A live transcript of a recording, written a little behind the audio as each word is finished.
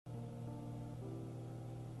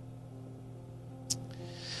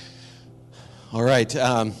All right,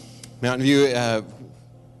 Mountain View,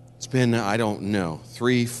 it's been, I don't know,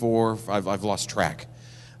 3, 4, I've lost track.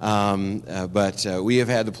 But we have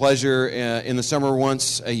had the pleasure in the summer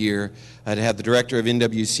once a year to have the director of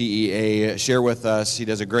NWCEA share with us. He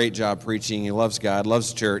does a great job preaching. He loves God,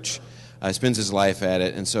 loves church, spends his life at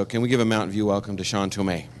it. And so can we give a Mountain View welcome to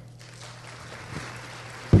Thome?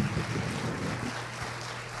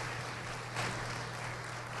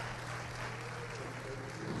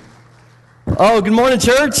 Oh, good morning,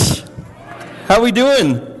 church. How are we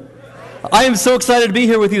doing? I am so excited to be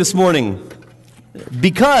here with you this morning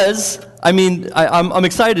because, I'm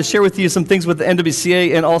excited to share with you some things with the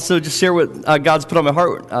NWCA and also just share what God's put on my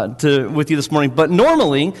heart with you this morning. But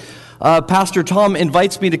normally, Pastor Tom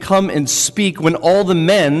invites me to come and speak when all the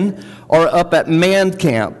men are up at man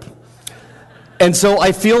camp. And so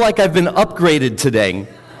I feel like I've been upgraded today.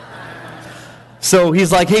 So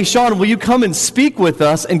he's like, hey, Sean, will you come and speak with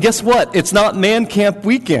us? And guess what? It's not man camp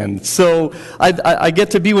weekend. So I get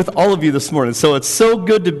to be with all of you this morning. So it's so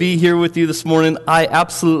good to be here with you this morning. I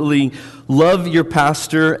absolutely love your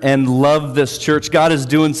pastor and love this church. God is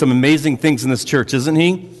doing some amazing things in this church, isn't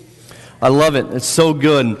he? I love it. It's so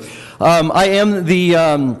good. I am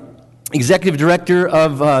the executive director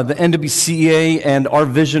of the NWCEA, and our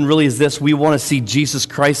vision really is this. We want to see Jesus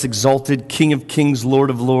Christ exalted, King of Kings, Lord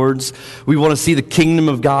of Lords. We want to see the kingdom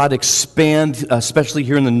of God expand, especially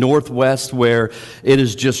here in the Northwest, where it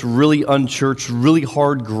is just really unchurched, really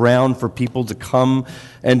hard ground for people to come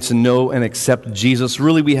and to know and accept Jesus.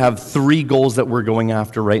 Really, we have 3 goals that we're going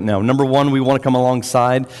after right now. Number 1, we want to come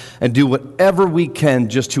alongside and do whatever we can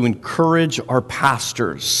just to encourage our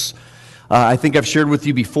pastors. I think I've shared with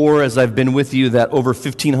you before, as I've been with you, that over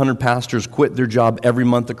 1,500 pastors quit their job every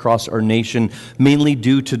month across our nation, mainly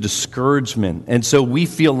due to discouragement. And so we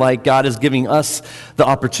feel like God is giving us the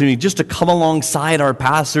opportunity just to come alongside our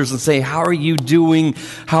pastors and say, how are you doing?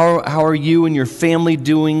 How are you and your family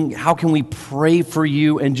doing? How can we pray for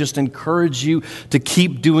you and just encourage you to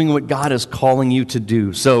keep doing what God is calling you to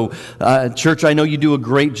do? So, church, I know you do a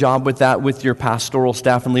great job with that with your pastoral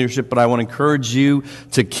staff and leadership, but I want to encourage you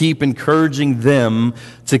to keep encouraging them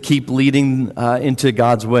to keep leading into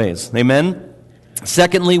God's ways. Amen?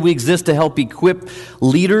 Secondly, we exist to help equip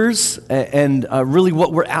leaders, and really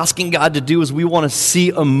what we're asking God to do is we want to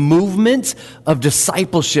see a movement of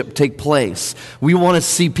discipleship take place. We want to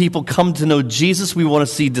see people come to know Jesus. We want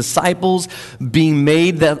to see disciples being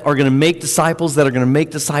made that are going to make disciples, that are going to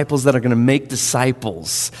make disciples, that are going to make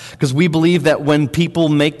disciples. Because we believe that when people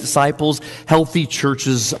make disciples, healthy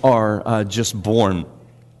churches are just born.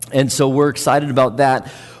 And so we're excited about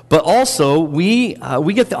that. But also, we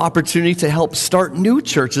get the opportunity to help start new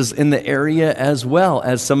churches in the area as well.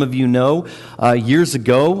 As some of you know, years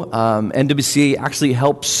ago, NWCA actually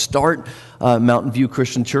helped start Mountain View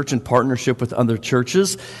Christian Church in partnership with other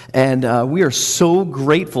churches. And we are so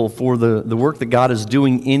grateful for the work that God is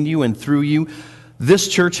doing in you and through you. This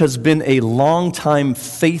church has been a long-time,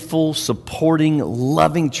 faithful, supporting,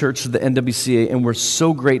 loving church to the NWCA, and we're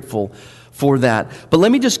so grateful for that. But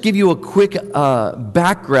let me just give you a quick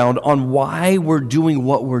background on why we're doing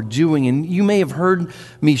what we're doing. And you may have heard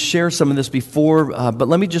me share some of this before, but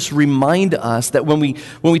let me just remind us that when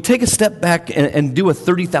we take a step back and do a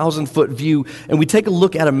 30,000-foot view, and we take a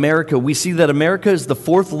look at America, we see that America is the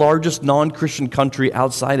 4th largest non-Christian country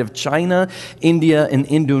outside of China, India, and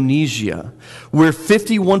Indonesia, where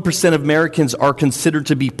 51% of Americans are considered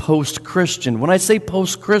to be post-Christian. When I say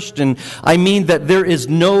post-Christian, I mean that there is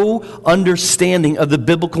no understanding of the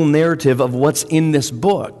biblical narrative of what's in this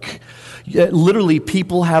book. Literally,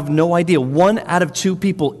 people have no idea. 1 out of 2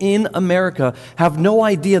 people in America have no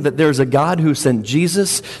idea that there's a God who sent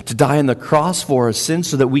Jesus to die on the cross for our sins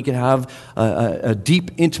so that we could have a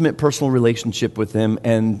deep, intimate, personal relationship with Him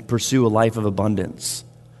and pursue a life of abundance.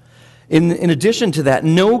 In addition to that,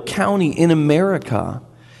 no county in America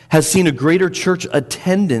has seen a greater church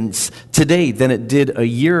attendance today than it did a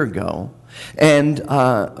year ago. And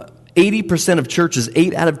 80% of churches,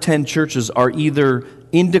 8 out of 10 churches, are either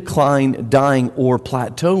in decline, dying, or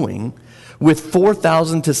plateauing, with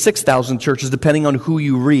 4,000 to 6,000 churches, depending on who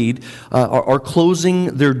you read, are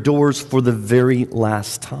closing their doors for the very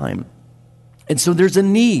last time. And so there's a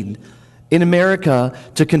need in America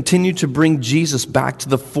to continue to bring Jesus back to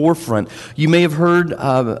the forefront. You may have heard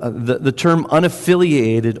the term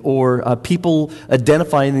unaffiliated, or people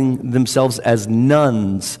identifying themselves as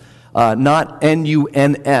nuns. not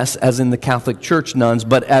N-U-N-S as in the Catholic Church nuns,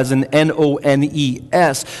 but as in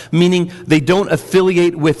N-O-N-E-S, meaning they don't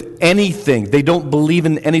affiliate with anything. They don't believe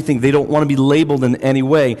in anything. They don't want to be labeled in any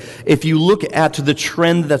way. If you look at the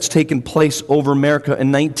trend that's taken place over America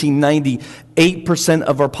in 1990, 8%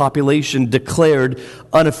 of our population declared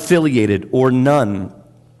unaffiliated or none.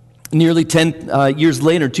 Nearly 10 years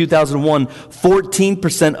later, 2001,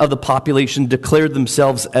 14% of the population declared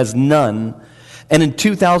themselves as none. And in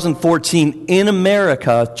 2014, in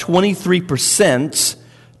America, 23%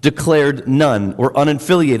 declared none or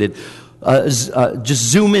unaffiliated. Just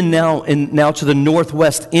zoom in now to the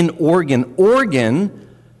Northwest in Oregon. Oregon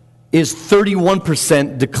is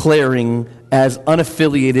 31% declaring as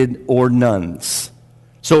unaffiliated or nuns.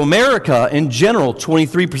 So America in general,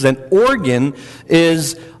 23%. Oregon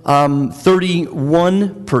is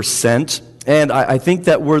 31%. And I think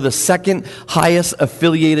that we're the second highest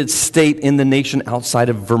affiliated state in the nation outside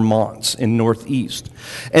of Vermont in Northeast.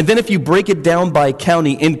 And then if you break it down by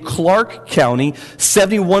county, in Clark County,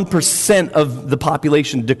 71% of the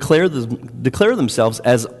population declare themselves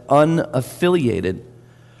as unaffiliated.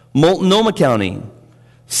 Multnomah County,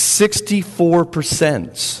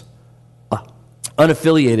 64%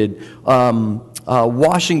 unaffiliated.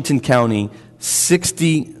 Washington County,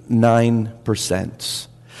 69%.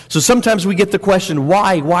 So sometimes we get the question,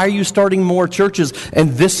 why? Why are you starting more churches?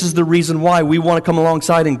 And this is the reason why. We want to come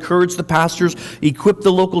alongside, encourage the pastors, equip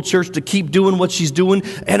the local church to keep doing what she's doing,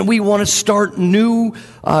 and we want to start new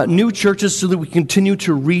churches so that we continue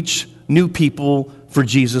to reach new people for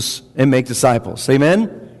Jesus and make disciples.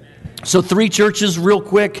 Amen? So 3 churches real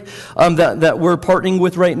quick that we're partnering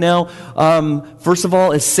with right now. First of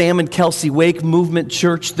all is Sam and Kelsey Wake Movement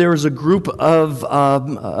Church. There is a group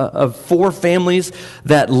of 4 families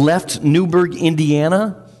that left Newburgh,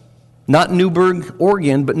 Indiana. Not Newburgh,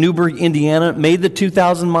 Oregon, but Newburgh, Indiana. Made the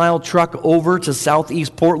 2,000-mile truck over to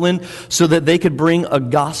southeast Portland so that they could bring a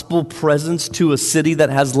gospel presence to a city that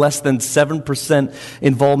has less than 7%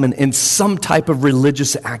 involvement in some type of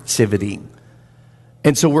religious activity.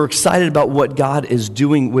 And so we're excited about what God is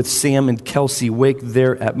doing with Sam and Kelsey Wake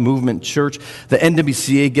there at Movement Church. The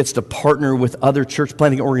NWCA gets to partner with other church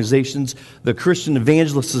planting organizations. The Christian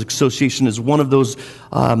Evangelists Association is one of those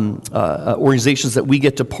organizations that we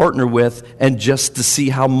get to partner with, and just to see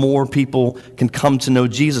how more people can come to know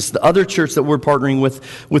Jesus. The other church that we're partnering with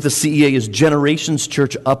the CEA is Generations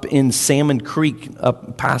Church up in Salmon Creek,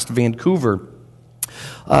 up past Vancouver.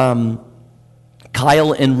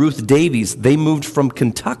 Kyle and Ruth Davies, they moved from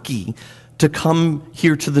Kentucky to come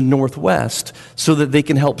here to the Northwest so that they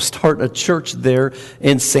can help start a church there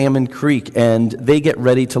in Salmon Creek, and they get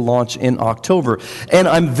ready to launch in October. And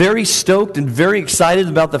I'm very stoked and very excited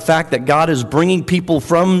about the fact that God is bringing people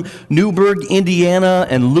from Newburgh, Indiana,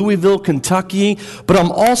 and Louisville, Kentucky, but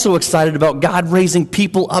I'm also excited about God raising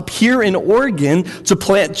people up here in Oregon to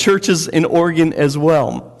plant churches in Oregon as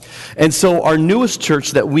well. And so our newest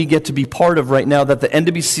church that we get to be part of right now, that the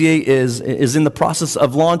NWCA is in the process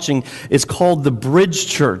of launching, is called the Bridge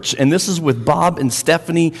Church. And this is with Bob and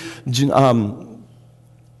Stephanie Johnson.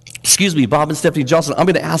 I'm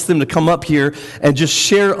going to ask them to come up here and just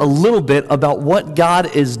share a little bit about what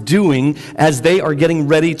God is doing as they are getting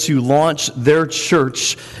ready to launch their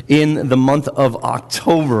church in the month of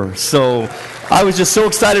October. So I was just so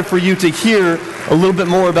excited for you to hear a little bit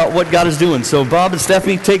more about what God is doing. So Bob and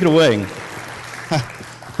Stephanie, take it away.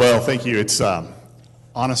 Well, thank you. It's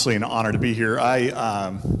honestly an honor to be here.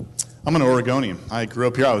 I'm an Oregonian. I grew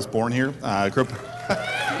up here. I was born here.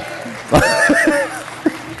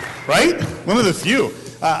 Right? One of the few.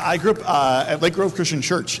 I grew up at Lake Grove Christian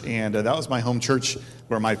Church, and that was my home church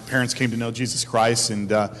where my parents came to know Jesus Christ, and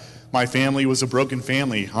my family was a broken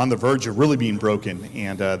family on the verge of really being broken,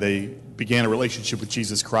 and they began a relationship with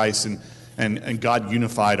Jesus Christ, and God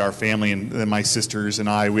unified our family, and then my sisters and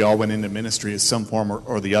I, we all went into ministry in some form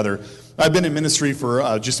or the other. I've been in ministry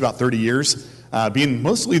for just about 30 years, being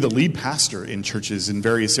mostly the lead pastor in churches in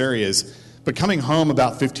various areas. But coming home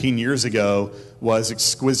about 15 years ago was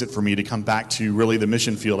exquisite for me to come back to really the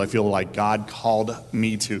mission field. I feel like God called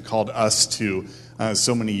us to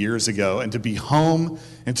so many years ago. And to be home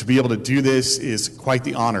and to be able to do this is quite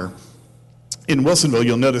the honor. In Wilsonville,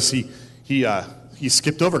 you'll notice he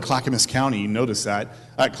skipped over Clackamas County. You notice that.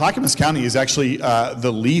 Clackamas County is actually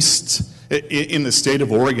the least in the state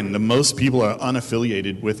of Oregon. The most people are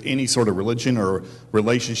unaffiliated with any sort of religion or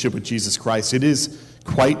relationship with Jesus Christ. It is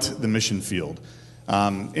quite the mission field.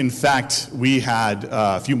 In fact, we had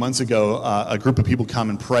a few months ago a group of people come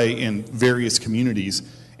and pray in various communities,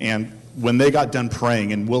 and when they got done praying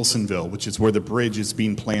in Wilsonville, which is where the bridge is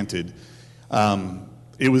being planted,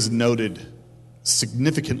 it was noted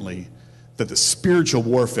significantly that the spiritual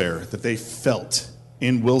warfare that they felt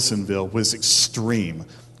in Wilsonville was extreme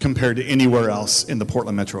compared to anywhere else in the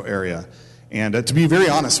Portland metro area. And to be very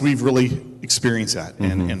honest, we've really experienced that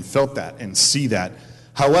and felt that and see that.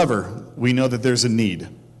 However, we know that there's a need.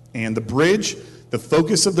 And the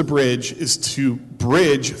focus of the bridge is to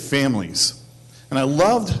bridge families. And I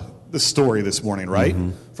loved the story this morning, right?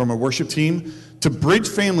 From our worship team, to bridge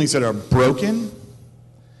families that are broken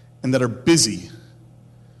and that are busy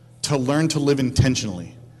to learn to live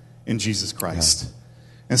intentionally in Jesus Christ. Yeah.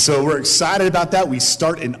 And so we're excited about that. We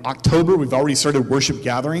start in October. We've already started worship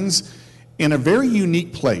gatherings in a very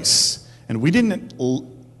unique place. And we didn't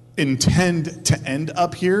intend to end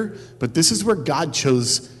up here, but this is where God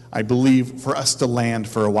chose, I believe, for us to land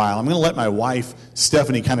for a while. I'm going to let my wife,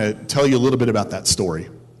 Stephanie, kind of tell you a little bit about that story.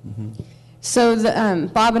 So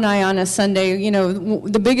Bob and I on a Sunday,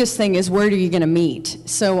 the biggest thing is where are you going to meet?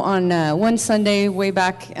 So on one Sunday way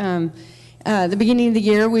back the beginning of the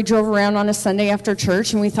year, we drove around on a Sunday after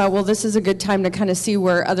church, and we thought, well, this is a good time to kind of see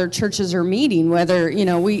where other churches are meeting, whether,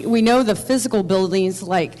 we know the physical buildings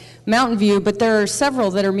like Mountain View, but there are several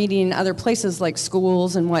that are meeting in other places like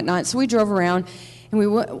schools and whatnot. So we drove around, and we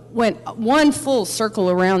went one full circle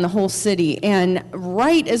around the whole city, and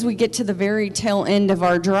right as we get to the very tail end of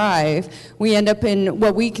our drive, we end up in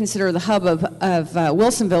what we consider the hub of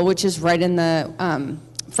Wilsonville, which is right in the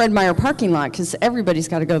Fred Meyer parking lot, because everybody's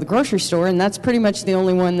got to go to the grocery store, and that's pretty much the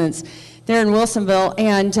only one that's there in Wilsonville,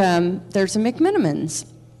 and there's a McMenamins.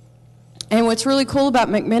 And what's really cool about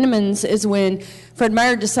McMenamins is when Fred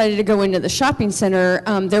Meyer decided to go into the shopping center,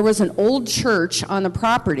 there was an old church on the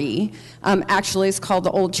property. Actually, it's called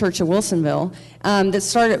the Old Church of Wilsonville,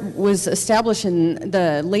 that was established in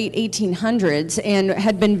the late 1800s and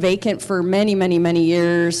had been vacant for many, many, many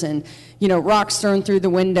years, and rocks thrown through the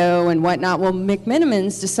window and whatnot. Well,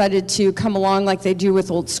 McMenamins decided to come along like they do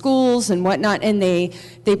with old schools and whatnot, and they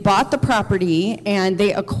bought the property and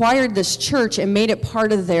they acquired this church and made it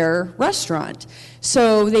part of their restaurant.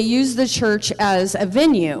 So they used the church as a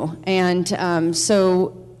venue, and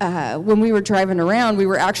when we were driving around, we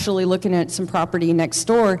were actually looking at some property next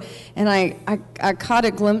door, and I caught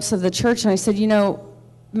a glimpse of the church, and I said,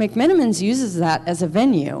 McMenamins uses that as a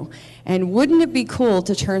venue, and wouldn't it be cool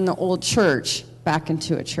to turn the old church back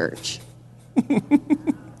into a church?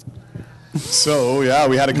 So, yeah,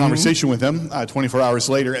 we had a conversation with them 24 hours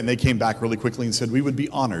later, and they came back really quickly and said, we would be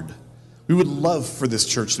honored. We would love for this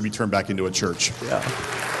church to be turned back into a church. Yeah.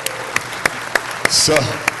 So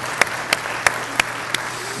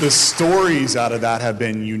the stories out of that have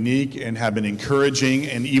been unique and have been encouraging,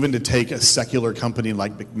 and even to take a secular company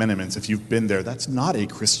like McMenamins, if you've been there, that's not a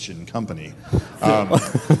Christian company.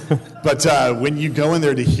 But when you go in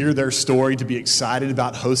there to hear their story, to be excited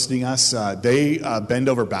about hosting us, they bend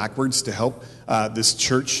over backwards to help this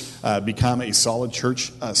church become a solid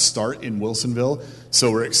church start in Wilsonville. So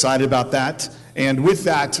we're excited about that. And with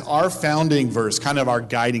that, our founding verse, kind of our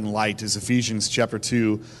guiding light, is Ephesians chapter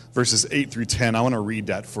 2, verses 8 through 10. I want to read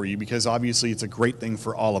that for you because obviously it's a great thing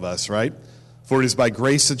for all of us, right? For it is by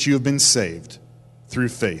grace that you have been saved through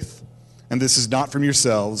faith. And this is not from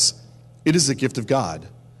yourselves. It is a gift of God,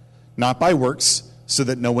 not by works, so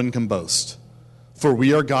that no one can boast. For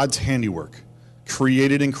we are God's handiwork,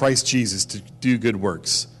 created in Christ Jesus to do good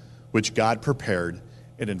works, which God prepared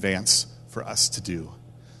in advance for us to do.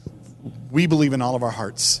 We believe in all of our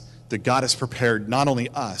hearts that God has prepared not only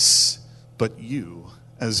us, but you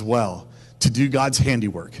as well to do God's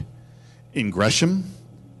handiwork in Gresham,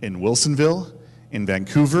 in Wilsonville, in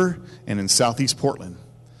Vancouver, and in Southeast Portland.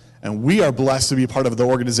 And we are blessed to be part of the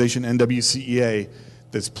organization NWCEA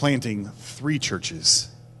that's planting 3 churches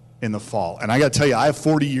in the fall. And I got to tell you, I have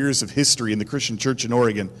 40 years of history in the Christian church in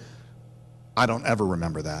Oregon. I don't ever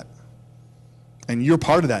remember that. And you're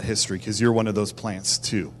part of that history because you're one of those plants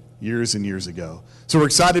too, years and years ago. So we're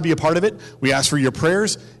excited to be a part of it. We ask for your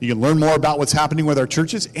prayers. You can learn more about what's happening with our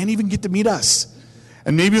churches and even get to meet us.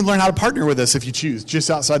 And maybe learn how to partner with us if you choose, just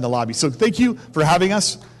outside the lobby. So thank you for having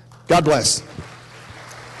us. God bless.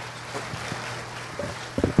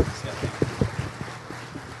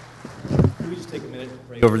 Can we just take a minute to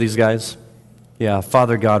pray over these guys? Yeah,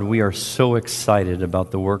 Father God, we are so excited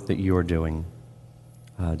about the work that you are doing.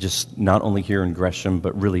 Just not only here in Gresham,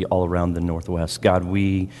 but really all around the Northwest. God,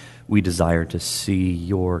 we desire to see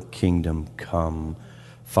your kingdom come.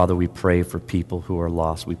 Father, we pray for people who are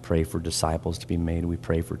lost. We pray for disciples to be made. We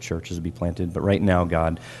pray for churches to be planted. But right now,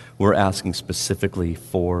 God, we're asking specifically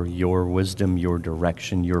for your wisdom, your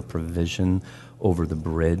direction, your provision over the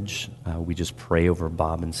bridge. We just pray over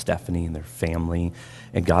Bob and Stephanie and their family.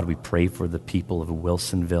 And God, we pray for the people of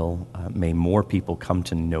Wilsonville. May more people come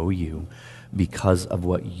to know you. because of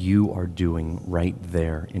what you are doing right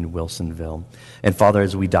there in Wilsonville. And Father,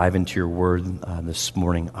 as we dive into your word this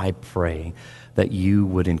morning, I pray that you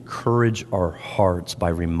would encourage our hearts by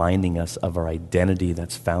reminding us of our identity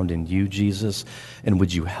that's found in you, Jesus, and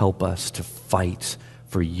would you help us to fight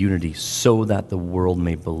for unity so that the world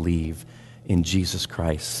may believe in Jesus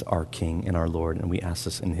Christ, our King and our Lord. And we ask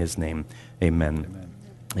this in his name. Amen. Amen.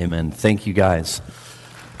 Amen. Thank you, guys.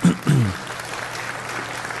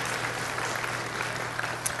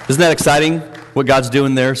 Isn't that exciting, what God's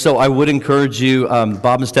doing there? So I would encourage you,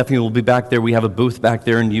 Bob and Stephanie will be back there. We have a booth back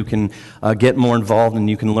there, and you can get more involved, and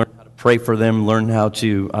you can learn how to pray for them, learn how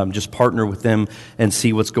to just partner with them and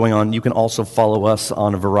see what's going on. You can also follow us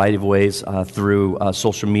on a variety of ways through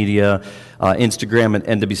social media, Instagram at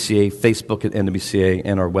NWCA, Facebook at NWCA,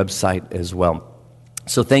 and our website as well.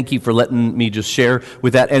 So thank you for letting me just share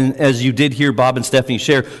with that. And as you did hear Bob and Stephanie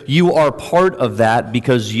share, you are part of that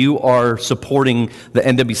because you are supporting the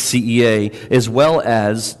NWCEA as well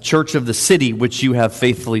as Church of the City, which you have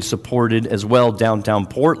faithfully supported as well, downtown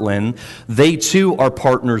Portland. They too are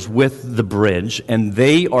partners with the Bridge, and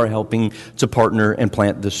they are helping to partner and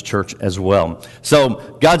plant this church as well.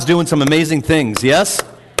 So God's doing some amazing things, yes?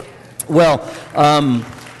 Well,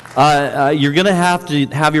 you're going to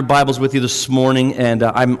have your Bibles with you this morning, and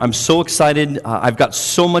I'm so excited. I've got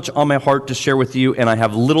so much on my heart to share with you, and I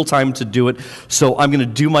have little time to do it, so I'm going to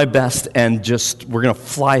do my best, and we're going to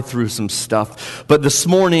fly through some stuff. But this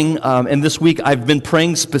morning and this week, I've been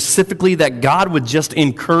praying specifically that God would just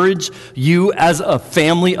encourage you as a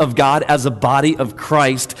family of God, as a body of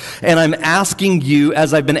Christ, and I'm asking you,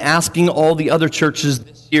 as I've been asking all the other churches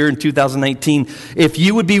this year in 2019, if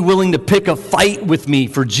you would be willing to pick a fight with me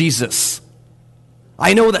for Jesus.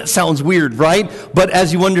 I know that sounds weird, right? But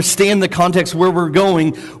as you understand the context where we're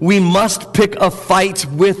going, we must pick a fight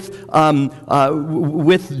with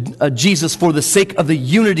Jesus for the sake of the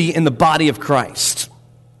unity in the body of Christ.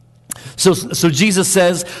 So Jesus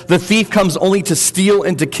says, the thief comes only to steal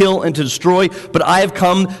and to kill and to destroy, but I have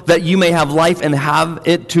come that you may have life and have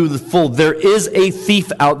it to the full. There is a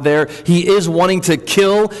thief out there. He is wanting to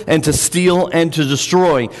kill and to steal and to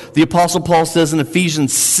destroy. The Apostle Paul says in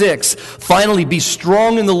Ephesians 6, finally be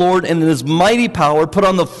strong in the Lord and in his mighty power. Put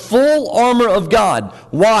on the full armor of God.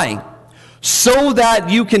 Why? So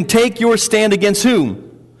that you can take your stand against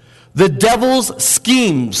whom? The devil's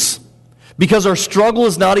schemes. Because our struggle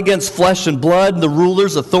is not against flesh and blood, the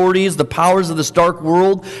rulers, authorities, the powers of this dark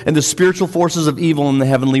world, and the spiritual forces of evil in the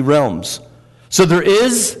heavenly realms. So there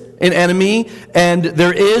is an enemy, and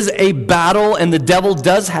there is a battle, and the devil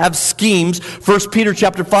does have schemes. 1 Peter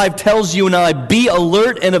chapter 5 tells you and I, be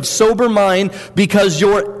alert and of sober mind, because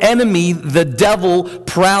your enemy, the devil,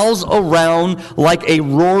 prowls around like a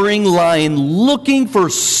roaring lion, looking for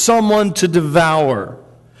someone to devour.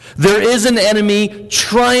 There is an enemy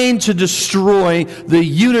trying to destroy the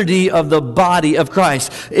unity of the body of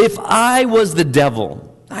Christ. If I was the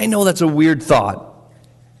devil, I know that's a weird thought,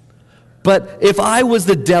 but if I was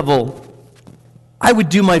the devil, I would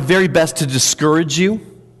do my very best to discourage you.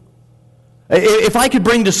 If I could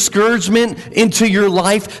bring discouragement into your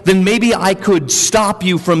life, then maybe I could stop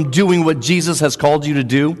you from doing what Jesus has called you to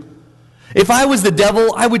do. If I was the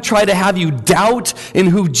devil, I would try to have you doubt in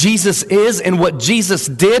who Jesus is and what Jesus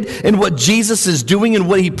did and what Jesus is doing and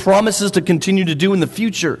what he promises to continue to do in the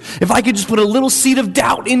future. If I could just put a little seed of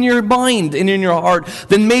doubt in your mind and in your heart,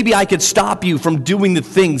 then maybe I could stop you from doing the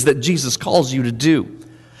things that Jesus calls you to do.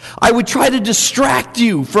 I would try to distract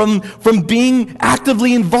you from being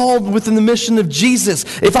actively involved within the mission of Jesus.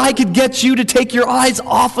 If I could get you to take your eyes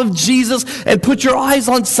off of Jesus and put your eyes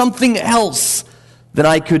on something else, then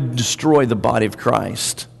I could destroy the body of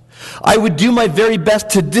Christ. I would do my very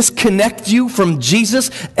best to disconnect you from Jesus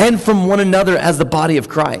and from one another as the body of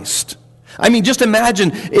Christ. I mean, just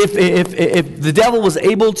imagine if the devil was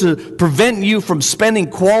able to prevent you from spending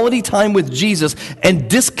quality time with Jesus and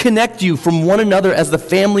disconnect you from one another as the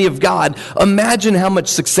family of God. Imagine how much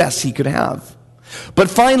success he could have. But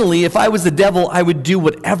finally, if I was the devil, I would do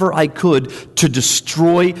whatever I could to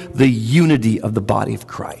destroy the unity of the body of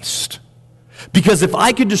Christ. Because if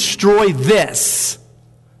I could destroy this,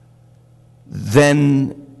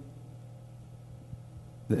 then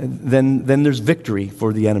there's victory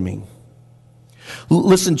for the enemy.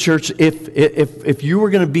 Listen, church, if you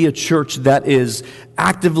were going to be a church that is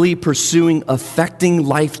actively pursuing affecting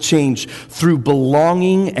life change through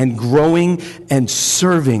belonging and growing and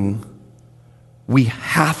serving, we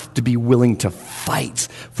have to be willing to fight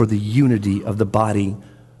for the unity of the body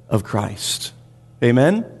of Christ.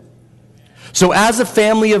 Amen? So as a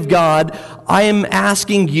family of God, I am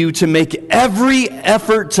asking you to make every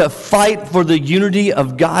effort to fight for the unity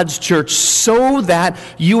of God's church so that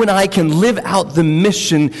you and I can live out the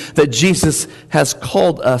mission that Jesus has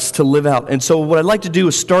called us to live out. And so what I'd like to do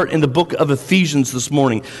is start in the book of Ephesians this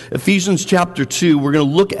morning. Ephesians chapter 2, we're going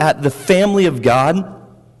to look at the family of God.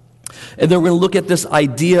 And then we're going to look at this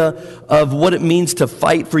idea of what it means to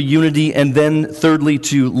fight for unity, and then thirdly,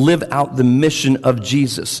 to live out the mission of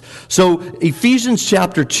Jesus. So Ephesians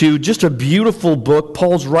chapter 2, just a beautiful book.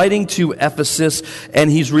 Paul's writing to Ephesus, and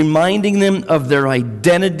he's reminding them of their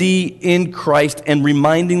identity in Christ and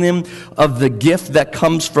reminding them of the gift that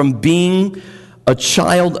comes from being a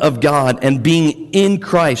child of God and being in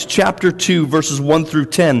Christ. Chapter 2, verses 1 through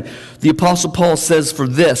 10. The Apostle Paul says for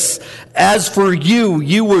this, "As for you,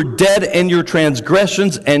 you were dead in your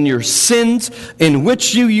transgressions and your sins, in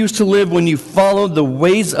which you used to live when you followed the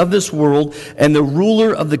ways of this world and the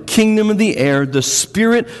ruler of the kingdom of the air, the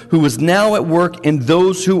spirit who is now at work in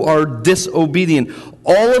those who are disobedient.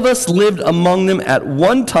 All of us lived among them at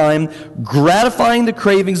one time, gratifying the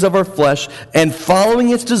cravings of our flesh and following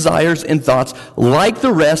its desires and thoughts. Like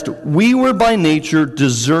the rest, we were by nature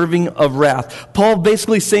deserving of wrath." Paul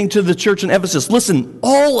basically saying to the church in Ephesus, listen,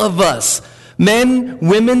 all of us, men,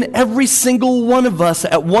 women, every single one of us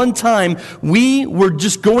at one time, we were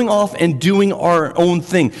just going off and doing our own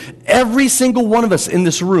thing. Every single one of us in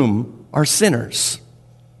this room are sinners.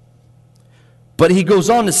 But he goes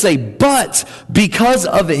on to say, but because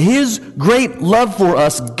of his great love for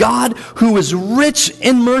us, God, who is rich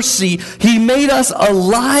in mercy, he made us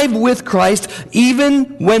alive with Christ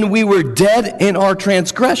even when we were dead in our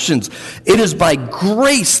transgressions. It is by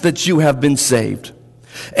grace that you have been saved.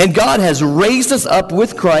 And God has raised us up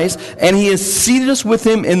with Christ, and he has seated us with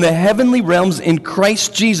him in the heavenly realms in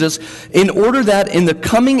Christ Jesus, in order that in the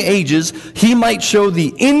coming ages he might show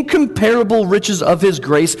the incomparable riches of his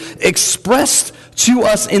grace expressed to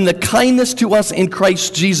us in the kindness to us in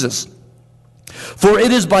Christ Jesus. For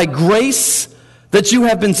it is by grace that you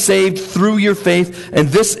have been saved through your faith, and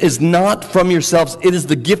this is not from yourselves, it is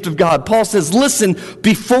the gift of God. Paul says, listen,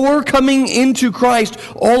 before coming into Christ,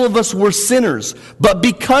 all of us were sinners. But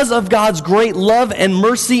because of God's great love and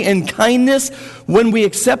mercy and kindness, when we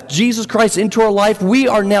accept Jesus Christ into our life, we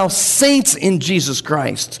are now saints in Jesus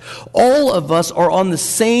Christ. All of us are on the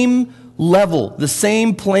same level, the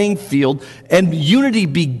same playing field, and unity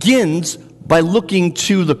begins by looking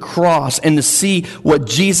to the cross and to see what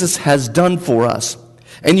Jesus has done for us.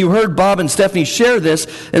 And you heard Bob and Stephanie share this,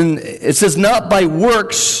 and it says, not by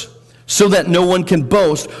works, so that no one can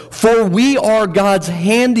boast, for we are God's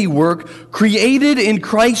handiwork, created in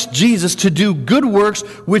Christ Jesus to do good works,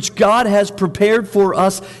 which God has prepared for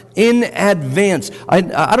us in advance. I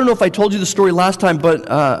don't know if I told you the story last time,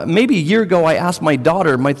 but maybe a year ago I asked my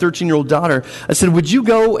daughter, my 13-year-old daughter, I said, would you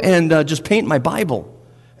go and just paint my Bible?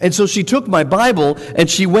 And so she took my Bible and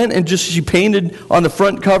she went and she painted on the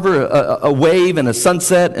front cover a wave and a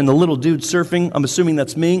sunset and the little dude surfing. I'm assuming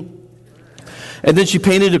that's me. And then she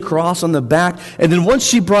painted a cross on the back. And then once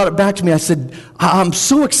she brought it back to me, I said, I'm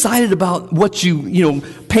so excited about what you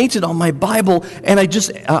painted on my Bible. And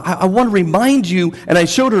I want to remind you, and I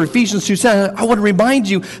showed her Ephesians 2:7, I want to remind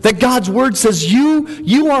you that God's word says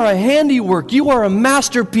you are a handiwork. You are a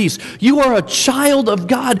masterpiece. You are a child of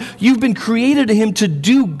God. You've been created to him to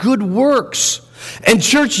do good works. And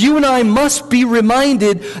church, you and I must be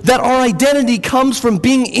reminded that our identity comes from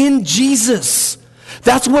being in Jesus.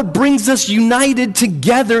 That's what brings us united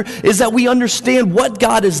together, is that we understand what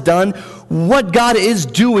God has done, what God is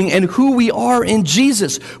doing, and who we are in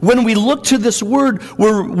Jesus. When we look to this word,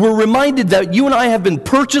 we're reminded that you and I have been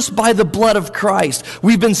purchased by the blood of Christ.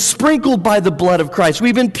 We've been sprinkled by the blood of Christ.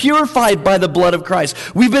 We've been purified by the blood of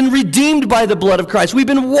Christ. We've been redeemed by the blood of Christ. We've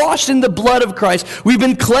been washed in the blood of Christ. We've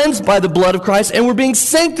been cleansed by the blood of Christ, and we're being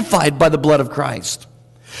sanctified by the blood of Christ.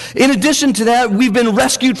 In addition to that, we've been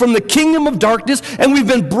rescued from the kingdom of darkness, and we've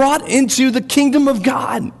been brought into the kingdom of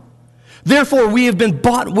God. Therefore, we have been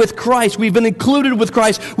bought with Christ. We've been included with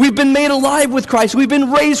Christ. We've been made alive with Christ. We've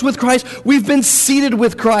been raised with Christ. We've been seated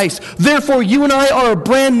with Christ. Therefore, you and I are a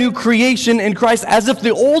brand new creation in Christ, as if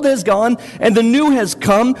the old has gone and the new has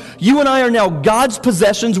come. You and I are now God's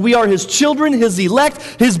possessions. We are his children, his elect,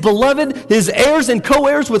 his beloved, his heirs and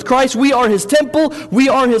co-heirs with Christ. We are his temple. We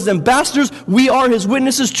are his ambassadors. We are his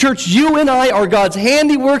witnesses. Church, you and I are God's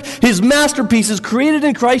handiwork, his masterpieces created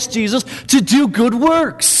in Christ Jesus to do good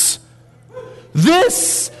works.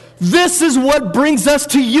 This is what brings us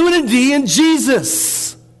to unity in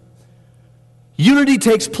Jesus. Unity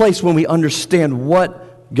takes place when we understand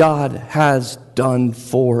what God has done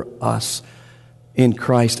for us in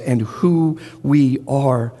Christ and who we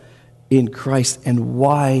are in Christ and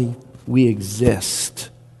why we exist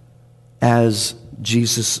as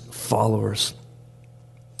Jesus followers.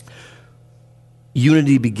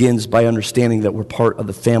 Unity begins by understanding that we're part of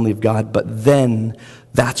the family of God, but then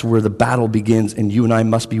that's where the battle begins, and you and I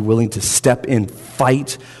must be willing to step in,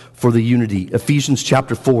 fight for the unity. Ephesians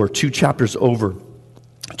chapter 4, 2 chapters over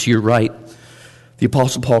to your right, the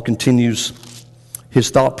Apostle Paul continues his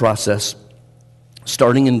thought process.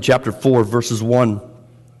 Starting in chapter 4, verses 1,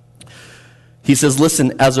 he says,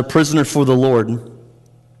 "Listen, as a prisoner for the Lord,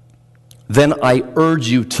 then I urge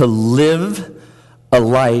you to live a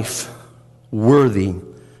life worthy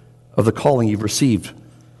of the calling you've received.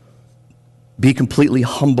 Be completely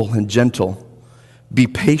humble and gentle. Be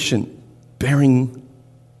patient, bearing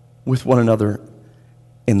with one another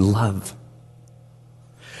in love.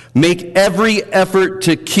 Make every effort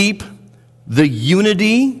to keep the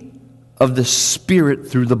unity of the Spirit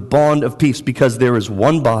through the bond of peace, because there is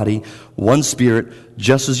one body, one Spirit,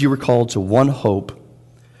 just as you were called to one hope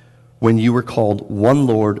when you were called, one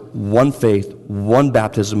Lord, one faith, one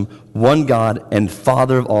baptism, one God and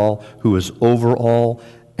Father of all, who is over all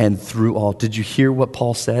and through all." Did you hear what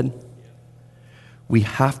Paul said? We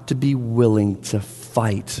have to be willing to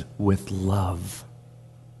fight with love.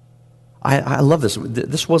 I love this.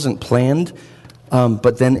 This wasn't planned,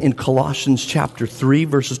 but then in Colossians chapter 3,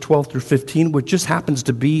 verses 12 through 15, which just happens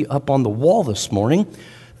to be up on the wall this morning.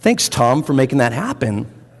 Thanks, Tom, for making that happen.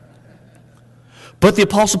 But the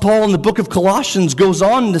Apostle Paul in the book of Colossians goes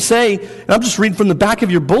on to say, and I'm just reading from the back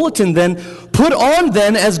of your bulletin then, "Put on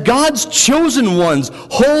then as God's chosen ones,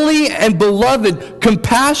 holy and beloved,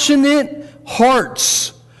 compassionate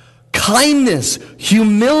hearts, kindness,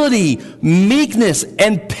 humility, meekness,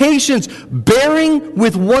 and patience, bearing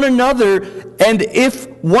with one another, and if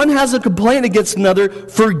one has a complaint against another,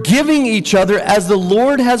 forgiving each other as the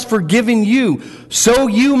Lord has forgiven you. So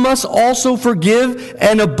you must also forgive,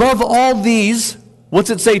 and above all these," what's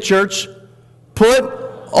it say, church? "Put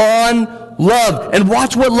on love." And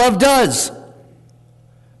watch what love does.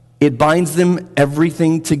 It binds them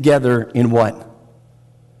everything together in what?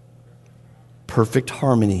 Perfect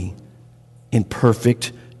harmony, in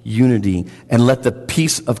perfect unity. "And let the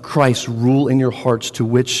peace of Christ rule in your hearts, to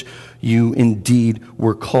which you indeed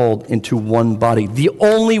were called into one body." The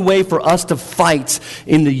only way for us to fight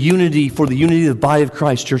in the unity, for the unity of the body of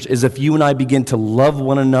Christ, church, is if you and I begin to love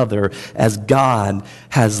one another as God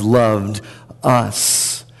has loved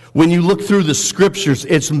us. When you look through the scriptures,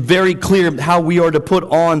 it's very clear how we are to put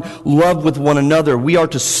on love with one another. We are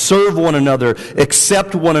to serve one another,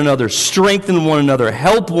 accept one another, strengthen one another,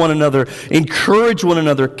 help one another, encourage one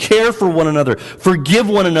another, care for one another, forgive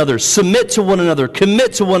one another, submit to one another,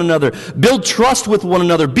 commit to one another, build trust with one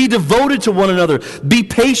another, be devoted to one another, be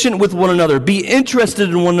patient with one another, be interested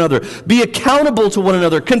in one another, be accountable to one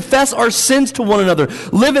another, confess our sins to one another,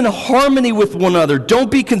 live in harmony with one another.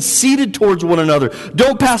 Don't be conceited towards one another.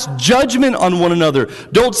 Don't pass judgment on one another.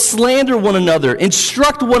 Don't slander one another.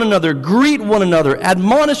 Instruct one another. Greet one another.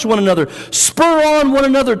 Admonish one another. Spur on one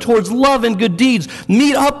another towards love and good deeds.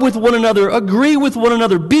 Meet up with one another. Agree with one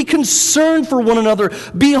another. Be concerned for one another.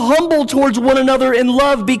 Be humble towards one another in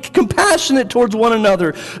love. Be compassionate towards one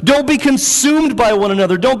another. Don't be consumed by one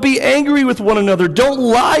another. Don't be angry with one another. Don't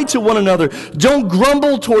lie to one another. Don't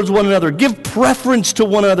grumble towards one another. Give preference to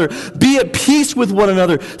one another. Be at peace with one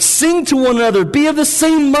another. Sing to one another. Be of the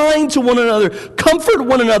same mind to one another. Comfort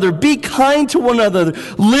one another. Be kind to one another.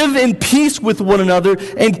 Live in peace with one another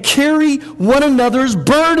and carry one another's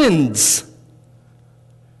burdens.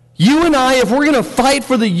 You and I, if we're going to fight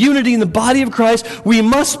for the unity in the body of Christ, we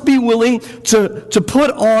must be willing to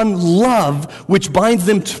put on love, which binds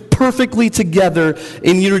them perfectly together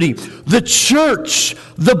in unity. The church,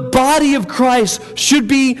 the body of Christ, should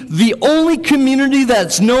be the only community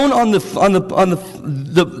that's known on this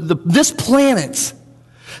planet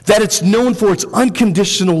that it's known for its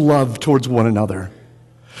unconditional love towards one another,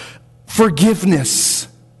 forgiveness,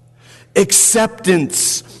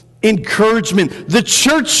 acceptance, encouragement. The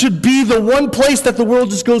church should be the one place that the world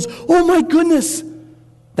just goes, "Oh my goodness,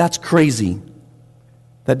 that's crazy.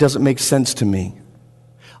 That doesn't make sense to me."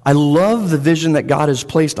 I love the vision that God has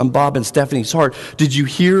placed on Bob and Stephanie's heart. Did you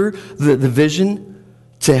hear the vision?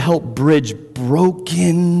 To help bridge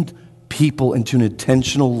broken people into an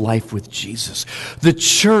intentional life with Jesus. The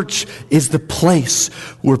church is the place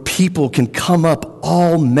where people can come up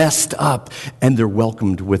all messed up and they're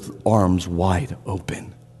welcomed with arms wide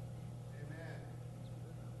open.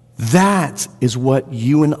 That is what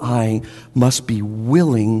you and I must be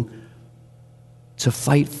willing to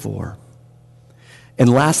fight for. And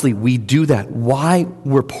lastly, we do that. Why?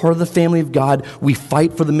 We're part of the family of God. We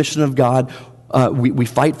fight for the mission of God. we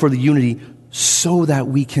fight for the unity so that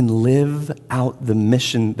we can live out the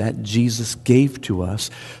mission that Jesus gave to us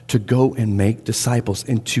to go and make disciples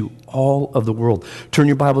into all of the world. Turn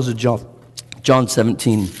your Bibles to John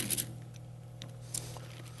 17.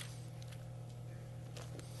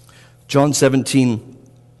 John 17,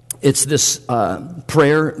 it's this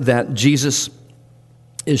prayer that Jesus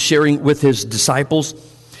is sharing with his disciples.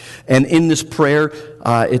 And in this prayer,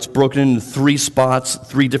 it's broken into three spots,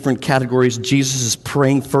 three different categories. Jesus is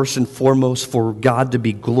praying first and foremost for God to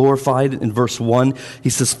be glorified. In verse 1, he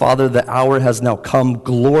says, Father, the hour has now come.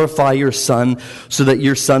 Glorify your Son, so that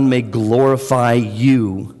your Son may glorify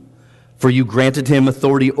you. For you granted him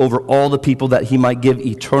authority over all the people, that he might give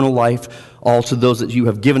eternal life all to those that you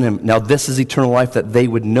have given him. Now this is eternal life, that they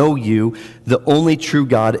would know you, the only true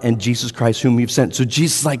God, and Jesus Christ whom you've sent. So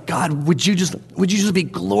Jesus is like, God, would you just be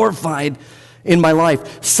glorified in my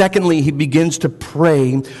life? Secondly, he begins to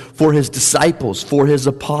pray for his disciples, for his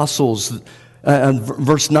apostles.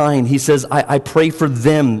 Verse 9, he says, I pray for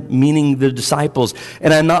them, meaning the disciples.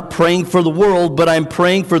 And I'm not praying for the world, but I'm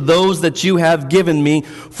praying for those that you have given me,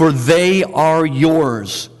 for they are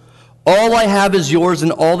yours. All I have is yours,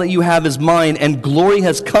 and all that you have is mine, and glory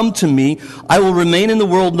has come to me. I will remain in the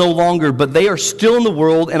world no longer, but they are still in the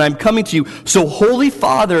world, and I'm coming to you. So, Holy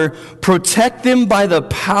Father, protect them by the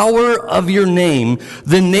power of your name,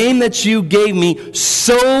 the name that you gave me,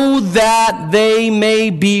 so that they may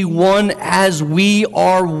be one as we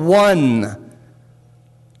are one.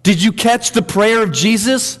 Did you catch the prayer of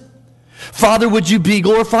Jesus? Father, would you be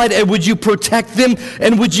glorified, and would you protect them,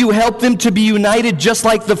 and would you help them to be united just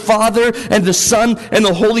like the Father and the Son and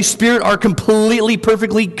the Holy Spirit are completely,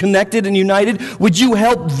 perfectly connected and united? Would you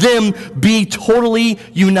help them be totally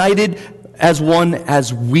united as one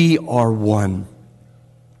as we are one?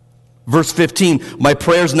 Verse 15, my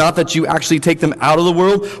prayer is not that you actually take them out of the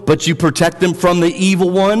world, but you protect them from the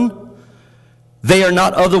evil one. They are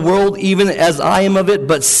not of the world, even as I am of it,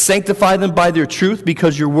 but sanctify them by their truth,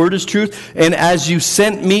 because your word is truth. And as you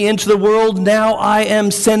sent me into the world, now I am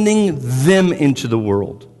sending them into the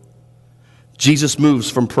world. Jesus moves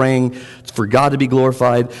from praying for God to be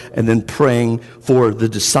glorified and then praying for the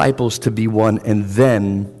disciples to be one. And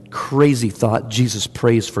then, crazy thought, Jesus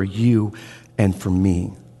prays for you and for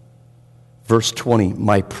me. Verse 20,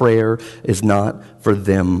 my prayer is not for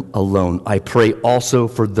them alone. I pray also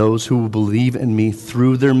for those who will believe in me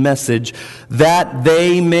through their message, that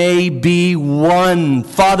they may be one.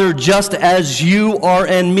 Father, just as you are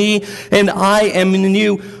in me and I am in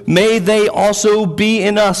you, may they also be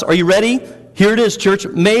in us. Are you ready? Here it is, church.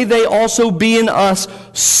 May they also be in us,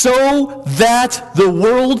 so that the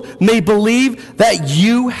world may believe that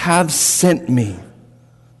you have sent me.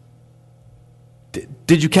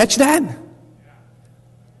 Did you catch that?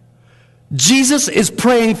 Jesus is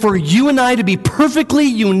praying for you and I to be perfectly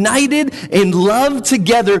united in love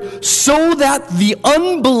together, so that the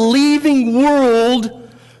unbelieving world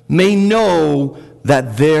may know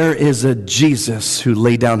that there is a Jesus who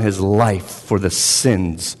laid down his life for the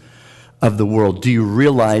sins of the world. Do you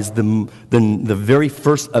realize the very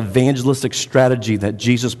first evangelistic strategy that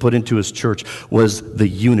Jesus put into his church was the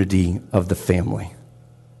unity of the family?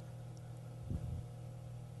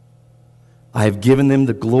 I have given them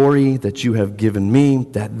the glory that you have given me,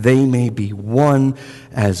 that they may be one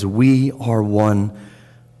as we are one.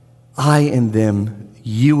 I and them,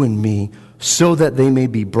 you and me, so that they may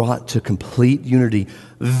be brought to complete unity.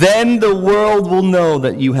 Then the world will know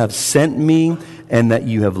that you have sent me and that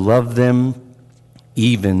you have loved them,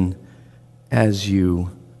 even as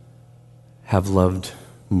you have loved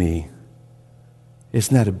me.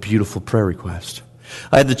 Isn't that a beautiful prayer request?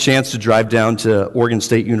 I had the chance to drive down to Oregon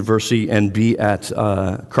State University and be at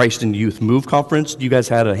Christ in Youth Move Conference. You guys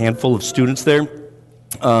had a handful of students there.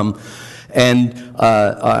 On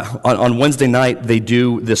Wednesday night, they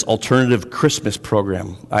do this alternative Christmas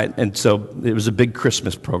program. And so it was a big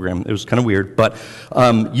Christmas program. It was kind of weird. But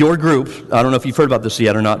your group, I don't know if you've heard about this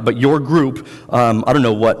yet or not, but your group, I don't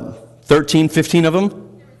know what, 13, 15 of them?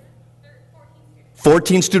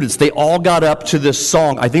 14 students, they all got up to this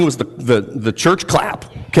song. I think it was the church clap,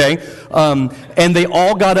 okay? And they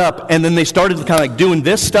all got up, and then they started kind of like doing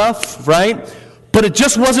this stuff, right? But it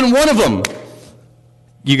just wasn't one of them.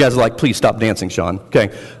 You guys are like, please stop dancing, Sean.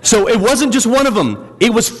 Okay, so it wasn't just one of them.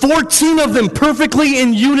 It was 14 of them perfectly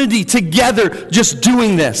in unity together just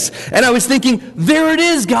doing this. And I was thinking, there it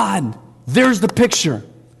is, God. There's the picture.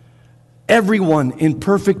 Everyone in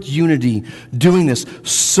perfect unity doing this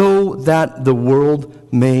so that the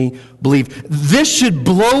world may believe. This should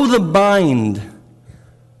blow the mind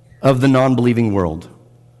of the non-believing world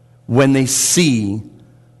when they see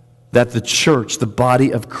that the church, the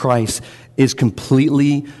body of Christ, is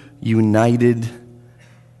completely united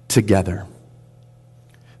together.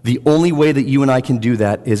 The only way that you and I can do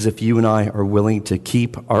that is if you and I are willing to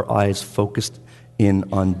keep our eyes focused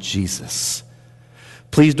in on Jesus.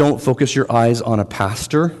 Please don't focus your eyes on a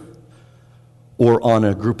pastor or on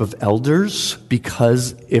a group of elders,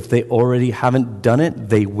 because if they already haven't done it,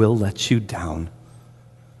 they will let you down.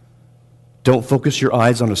 Don't focus your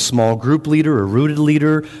eyes on a small group leader, a rooted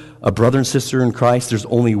leader, a brother and sister in Christ. There's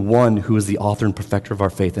only one who is the author and perfecter of our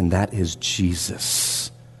faith, and that is Jesus.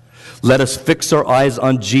 Let us fix our eyes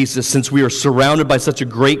on Jesus. Since we are surrounded by such a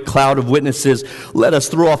great cloud of witnesses, let us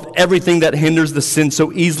throw off everything that hinders the sin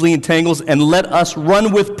so easily entangles, and let us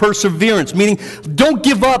run with perseverance, meaning don't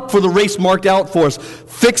give up for the race marked out for us,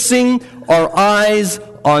 fixing our eyes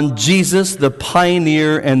on Jesus, the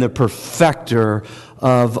pioneer and the perfecter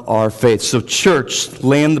of our faith. So church,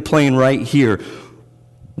 land the plane right here.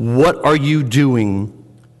 What are you doing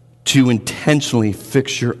to intentionally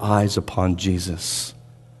fix your eyes upon Jesus?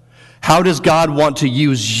 How does God want to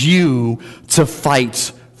use you to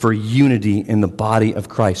fight for unity in the body of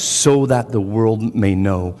Christ so that the world may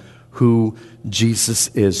know who Jesus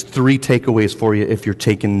is? 3 takeaways for you if you're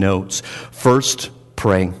taking notes. First,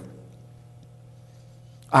 pray.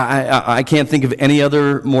 I can't think of any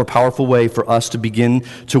other more powerful way for us to begin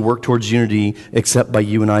to work towards unity except by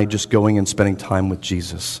you and I just going and spending time with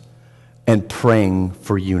Jesus and praying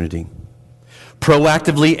for unity.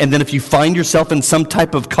 Proactively, and then if you find yourself in some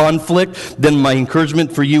type of conflict, then my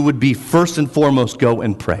encouragement for you would be, first and foremost, go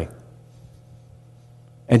and pray.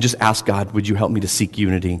 And just ask God, would you help me to seek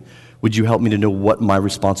unity? Would you help me to know what my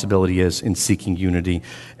responsibility is in seeking unity?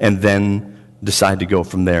 And then decide to go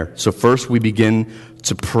from there. So first, we begin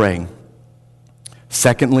to pray.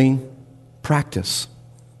 Secondly, practice.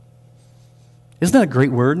 Isn't that a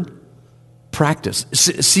great word? Practice.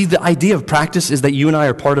 See, the idea of practice is that you and I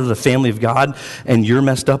are part of the family of God, and you're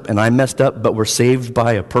messed up and I'm messed up, but we're saved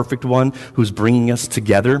by a perfect one who's bringing us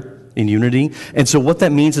together in unity. And so what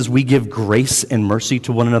that means is we give grace and mercy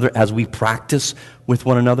to one another as we practice with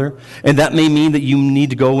one another. And that may mean that you need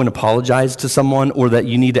to go and apologize to someone, or that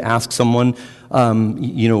you need to ask someone,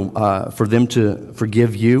 for them to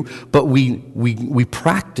forgive you. But we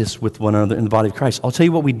practice with one another in the body of Christ. I'll tell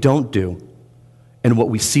you what we don't do, and what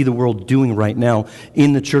we see the world doing right now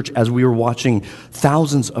in the church as we are watching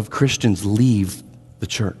thousands of Christians leave the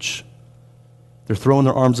church. They're throwing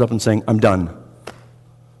their arms up and saying, I'm done.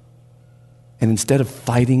 And instead of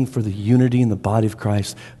fighting for the unity in the body of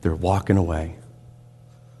Christ, they're walking away.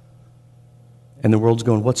 And the world's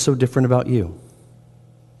going, what's so different about you?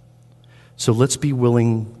 So let's be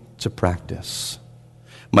willing to practice.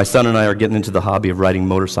 My son and I are getting into the hobby of riding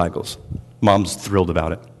motorcycles. Mom's thrilled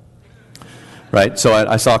about it. Right? So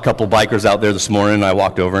I saw a couple bikers out there this morning, and I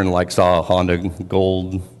walked over and saw a Honda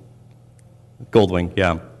Goldwing.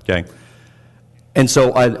 Yeah, okay. And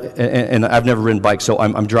so I've never ridden bikes, so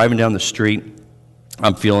I'm driving down the street.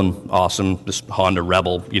 I'm feeling awesome, this Honda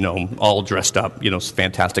Rebel, all dressed up, it's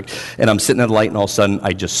fantastic. And I'm sitting at a light, and all of a sudden,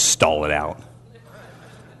 I just stall it out.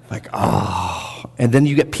 And then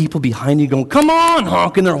you get people behind you going, come on,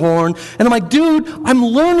 honking their horn. And I'm like, dude, I'm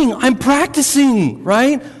learning, I'm practicing,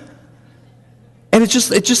 right? And it's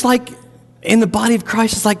just like in the body of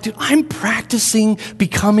Christ, it's like, dude, I'm practicing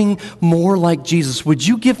becoming more like Jesus. Would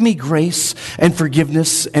you give me grace and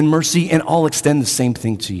forgiveness and mercy, and I'll extend the same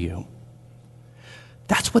thing to you?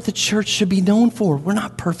 That's what the church should be known for. We're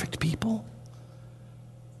not perfect people,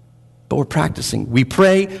 but we're practicing. We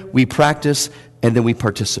pray, we practice, and then we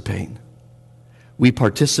participate. We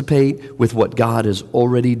participate with what God is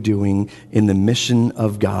already doing in the mission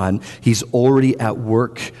of God. He's already at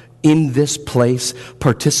work in this place.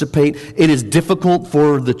 Participate. It is difficult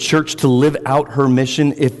for the church to live out her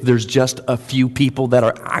mission if there's just a few people that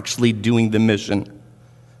are actually doing the mission.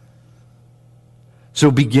 So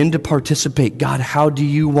begin to participate. God, how do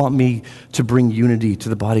you want me to bring unity to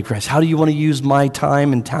the body of Christ? How do you want to use my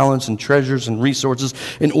time and talents and treasures and resources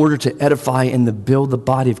in order to edify and to build the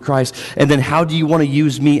body of Christ? And then how do you want to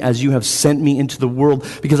use me as you have sent me into the world?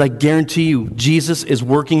 Because I guarantee you, Jesus is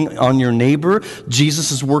working on your neighbor.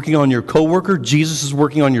 Jesus is working on your coworker. Jesus is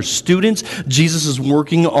working on your students. Jesus is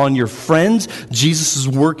working on your friends. Jesus is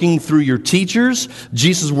working through your teachers.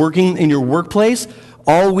 Jesus is working in your workplace.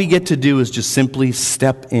 All we get to do is just simply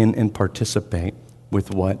step in and participate with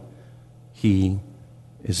what he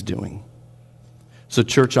is doing. So,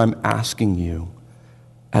 church, I'm asking you,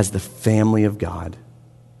 as the family of God,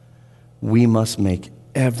 we must make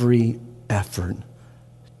every effort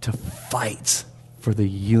to fight for the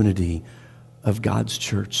unity of God's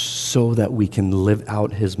church so that we can live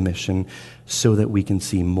out his mission, so that we can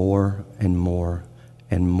see more and more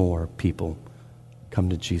and more people come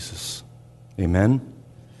to Jesus. Amen.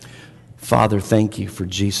 Father, thank you for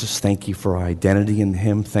Jesus. Thank you for our identity in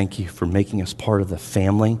him. Thank you for making us part of the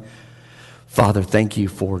family. Father, thank you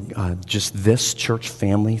for just this church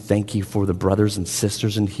family. Thank you for the brothers and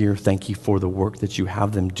sisters in here. Thank you for the work that you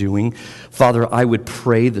have them doing. Father, I would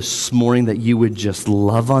pray this morning that you would just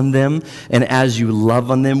love on them. And as you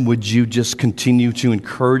love on them, would you just continue to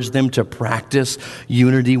encourage them to practice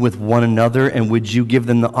unity with one another? And would you give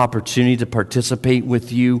them the opportunity to participate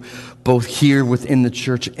with you both here within the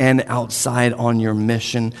church and outside on your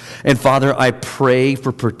mission? And Father, I pray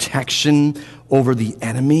for protection over the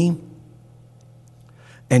enemy.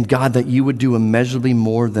 And God, that you would do immeasurably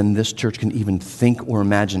more than this church can even think or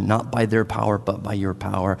imagine, not by their power, but by your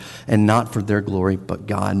power, and not for their glory, but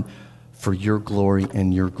God, for your glory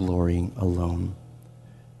and your glory alone.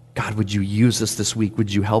 God, would you use us this week?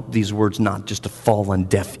 Would you help these words not just to fall on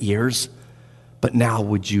deaf ears, but now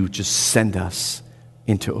would you just send us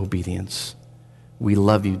into obedience? We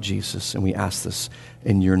love you, Jesus, and we ask this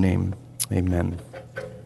in your name. Amen.